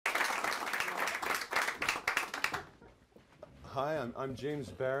Hi, I'm James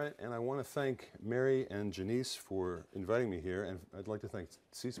Barrat, and I want to thank Mary and Janice for inviting me here, and I'd like to thank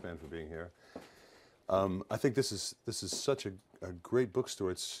C-SPAN for being here. I think this is such a great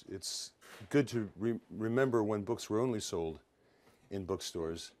bookstore. It's good to remember when books were only sold in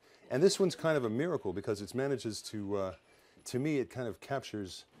bookstores, and this one's kind of a miracle because it manages to me, it kind of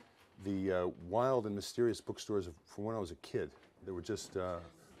captures the wild and mysterious bookstores from when I was a kid. They were just a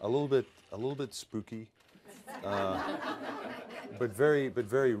little bit spooky. But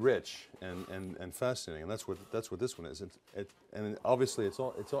very rich and fascinating, and that's what this one is. And obviously it's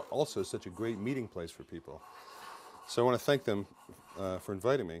also such a great meeting place for people. So I want to thank them for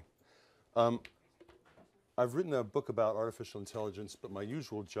inviting me. I've written a book about artificial intelligence, but my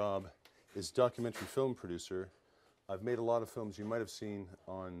usual job is documentary film producer. I've made a lot of films you might have seen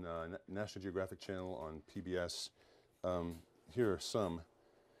on National Geographic Channel, on PBS. Here are some.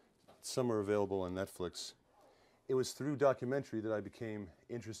 Some are available on Netflix. It was through documentary that I became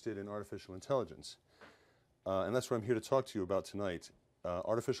interested in artificial intelligence. And that's what I'm here to talk to you about tonight.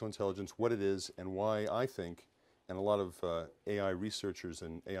 Artificial intelligence, what it is, and why I think, and a lot of AI researchers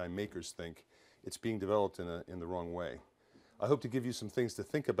and AI makers think, it's being developed in the wrong way. I hope to give you some things to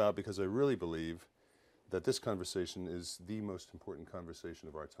think about because I really believe that this conversation is the most important conversation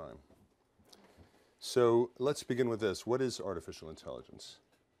of our time. So let's begin with this. What is artificial intelligence?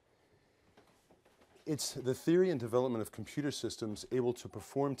 It's the theory and development of computer systems able to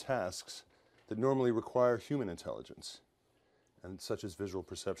perform tasks that normally require human intelligence, and such as visual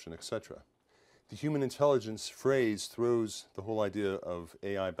perception, etc. The human intelligence phrase throws the whole idea of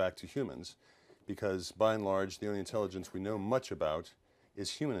AI back to humans, because by and large, the only intelligence we know much about is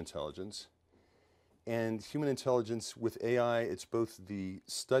human intelligence. And human intelligence with AI, it's both the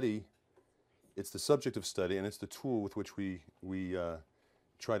study, it's the subject of study, and it's the tool with which we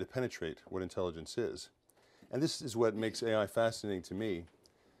try to penetrate what intelligence is. And this is what makes AI fascinating to me.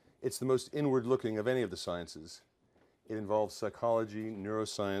 It's the most inward-looking of any of the sciences. It involves psychology,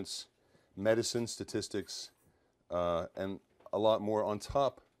 neuroscience, medicine, statistics, and a lot more on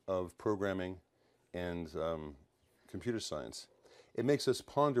top of programming and computer science. It makes us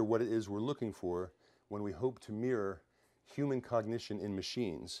ponder what it is we're looking for when we hope to mirror human cognition in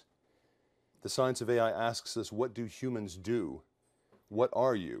machines. The science of AI asks us, what do humans do? What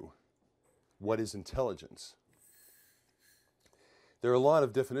are you? What is intelligence? There are a lot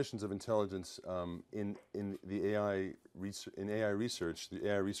of definitions of intelligence in the AI research, the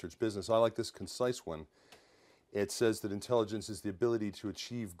AI research business. I like this concise one. It says that intelligence is the ability to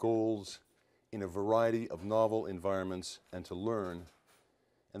achieve goals in a variety of novel environments and to learn.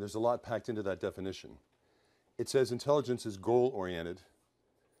 And there's a lot packed into that definition. It says intelligence is goal-oriented.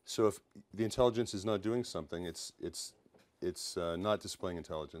 So if the intelligence is not doing something, it's not displaying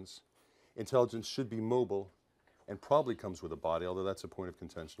intelligence. Intelligence should be mobile and probably comes with a body, although that's a point of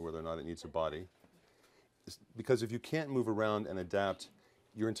contention whether or not it needs a body. Because if you can't move around and adapt,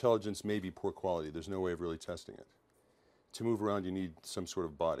 your intelligence may be poor quality. There's no way of really testing it. To move around, you need some sort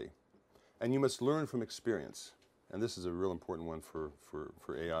of body. And you must learn from experience. And this is a real important one for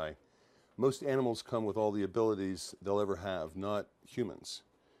AI. Most animals come with all the abilities they'll ever have, not humans.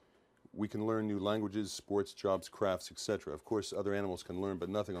 We can learn new languages, sports, jobs, crafts, etc. Of course, other animals can learn, but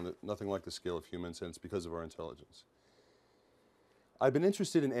nothing like the scale of humans, and it's because of our intelligence. I've been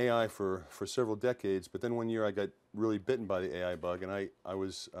interested in AI for several decades, but then one year I got really bitten by the AI bug, and I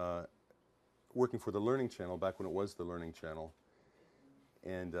was working for the Learning Channel back when it was the Learning Channel,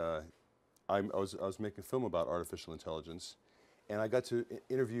 and I was making a film about artificial intelligence, and I got to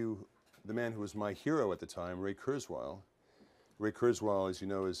interview the man who was my hero at the time, Ray Kurzweil. Ray Kurzweil, as you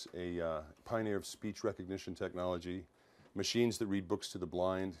know, is a pioneer of speech recognition technology, machines that read books to the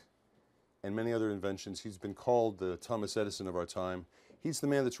blind, and many other inventions. He's been called the Thomas Edison of our time. He's the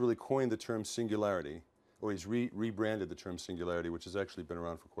man that's really coined the term singularity, or he's rebranded the term singularity, which has actually been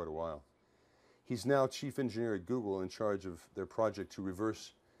around for quite a while. He's now chief engineer at Google in charge of their project to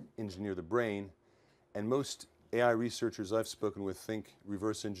reverse engineer the brain, and most AI researchers I've spoken with think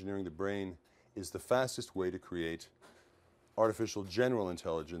reverse engineering the brain is the fastest way to create artificial general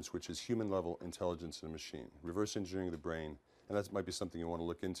intelligence, which is human-level intelligence in a machine. Reverse engineering the brain, and that might be something you want to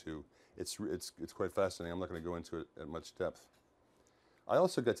look into. It's quite fascinating. I'm not going to go into it at much depth. I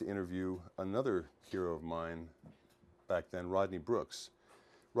also got to interview another hero of mine back then, Rodney Brooks.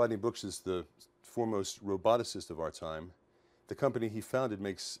 Rodney Brooks is the foremost roboticist of our time. The company he founded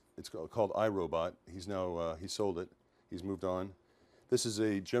it's called iRobot. He's now, he sold it. He's moved on. This is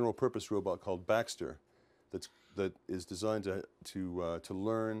a general-purpose robot called Baxter that is designed to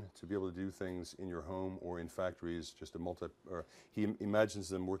learn, to be able to do things in your home or in factories. He imagines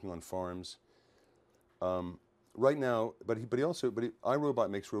them working on farms. right now, iRobot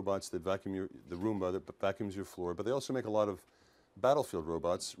makes robots that vacuum the Roomba that vacuums your floor, but they also make a lot of battlefield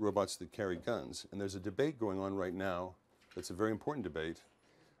robots, robots that carry guns. And there's a debate going on right now that's a very important debate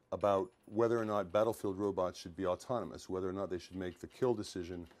about whether or not battlefield robots should be autonomous, whether or not they should make the kill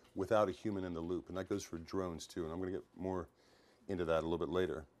decision without a human in the loop. And that goes for drones too, and I'm going to get more into that a little bit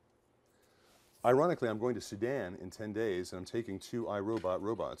later. Ironically, I'm going to Sudan in 10 days, and I'm taking 2 iRobot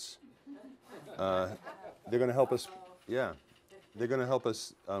robots. They're going to help us, yeah. They're going to help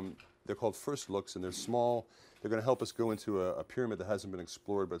us, they're called First Looks, and they're small. They're going to help us go into a pyramid that hasn't been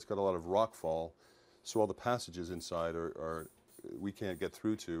explored, but it's got a lot of rock fall, so all the passages inside are we can't get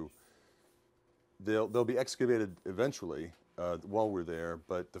through to. They'll be excavated eventually while we're there,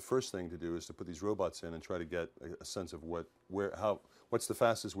 but the first thing to do is to put these robots in and try to get a sense of what's the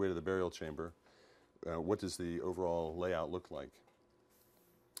fastest way to the burial chamber, what does the overall layout look like.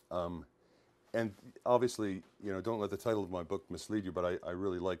 And obviously, don't let the title of my book mislead you, but I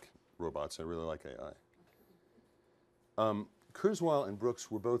really like robots. I really like AI. Kurzweil and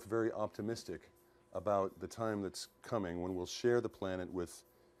Brooks were both very optimistic about the time that's coming when we'll share the planet with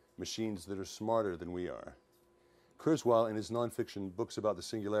machines that are smarter than we are. Kurzweil, in his nonfiction books about the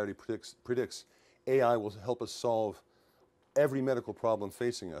singularity, predicts AI will help us solve every medical problem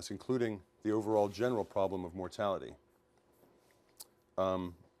facing us, including the overall general problem of mortality.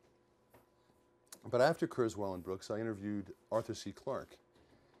 But after Kurzweil and Brooks, I interviewed Arthur C. Clarke,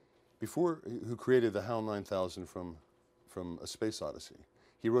 who created the HAL 9000 from A Space Odyssey.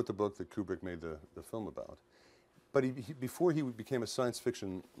 He wrote the book that Kubrick made the film about. But before he became a science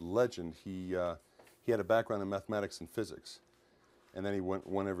fiction legend, he had a background in mathematics and physics. And then he went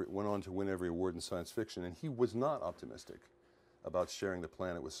on to win every award in science fiction. And he was not optimistic about sharing the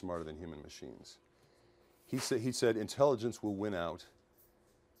planet with smarter than human machines. He said intelligence will win out,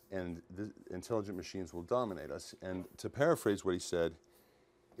 and the intelligent machines will dominate us. And to paraphrase what he said,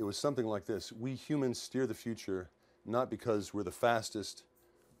 it was something like this: we humans steer the future not because we're the fastest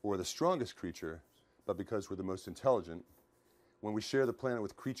or the strongest creature, but because we're the most intelligent. When we share the planet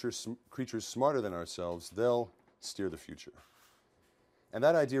with creatures smarter than ourselves, they'll steer the future. And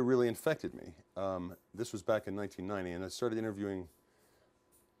that idea really infected me. This was back in 1990, and I started interviewing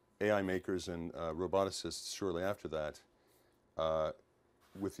AI makers and roboticists shortly after that,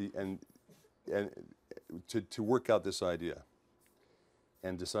 to work out this idea,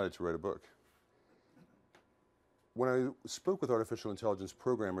 and decided to write a book. When I spoke with artificial intelligence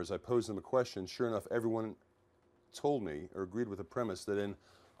programmers, I posed them a question. Sure enough, everyone told me or agreed with the premise that in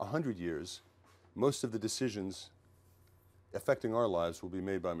 100 years, most of the decisions affecting our lives will be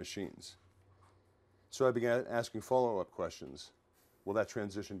made by machines. So I began asking follow-up questions. Will that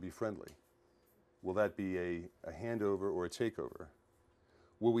transition be friendly? Will that be a handover or a takeover?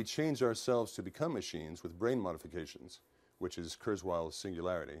 Will we change ourselves to become machines with brain modifications, which is Kurzweil's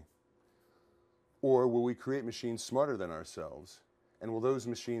singularity? Or will we create machines smarter than ourselves, and will those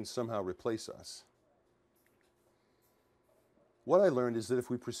machines somehow replace us? What I learned is that if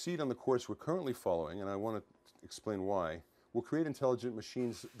we proceed on the course we're currently following, and I want to explain why, we'll create intelligent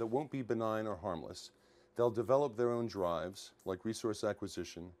machines that won't be benign or harmless. They'll develop their own drives, like resource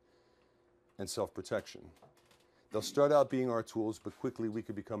acquisition and self-protection. They'll start out being our tools, but quickly we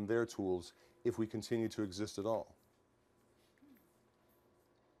could become their tools if we continue to exist at all.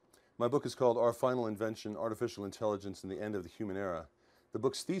 My book is called Our Final Invention, Artificial Intelligence and the End of the Human Era. The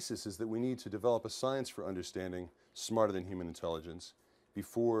book's thesis is that we need to develop a science for understanding smarter than human intelligence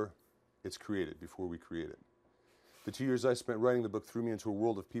before it's created, before we create it. The 2 years I spent writing the book threw me into a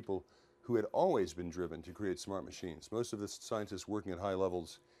world of people who had always been driven to create smart machines. Most of the scientists working at high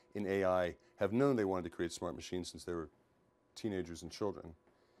levels in AI have known they wanted to create smart machines since they were teenagers and children.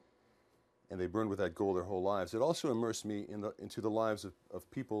 And they burned with that goal their whole lives. It also immersed me into the lives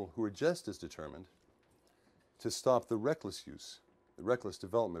of people who are just as determined to stop the reckless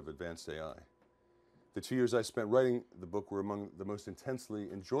development of advanced AI. The 2 years I spent writing the book were among the most intensely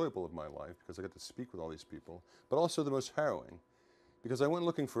enjoyable of my life because I got to speak with all these people, but also the most harrowing because I went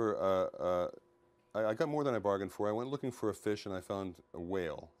looking for, I got more than I bargained for. I went looking for a fish and I found a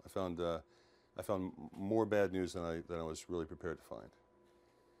whale. I found more bad news than I was really prepared to find.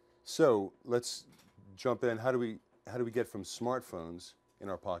 So let's jump in. How do we get from smartphones in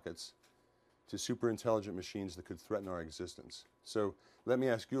our pockets to super intelligent machines that could threaten our existence? So let me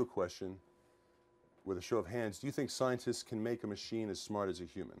ask you a question with a show of hands. Do you think scientists can make a machine as smart as a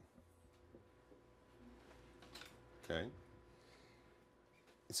human? Okay.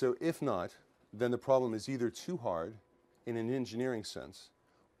 So if not, then the problem is either too hard in an engineering sense,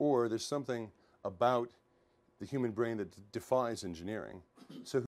 or there's something about the human brain that defies engineering. So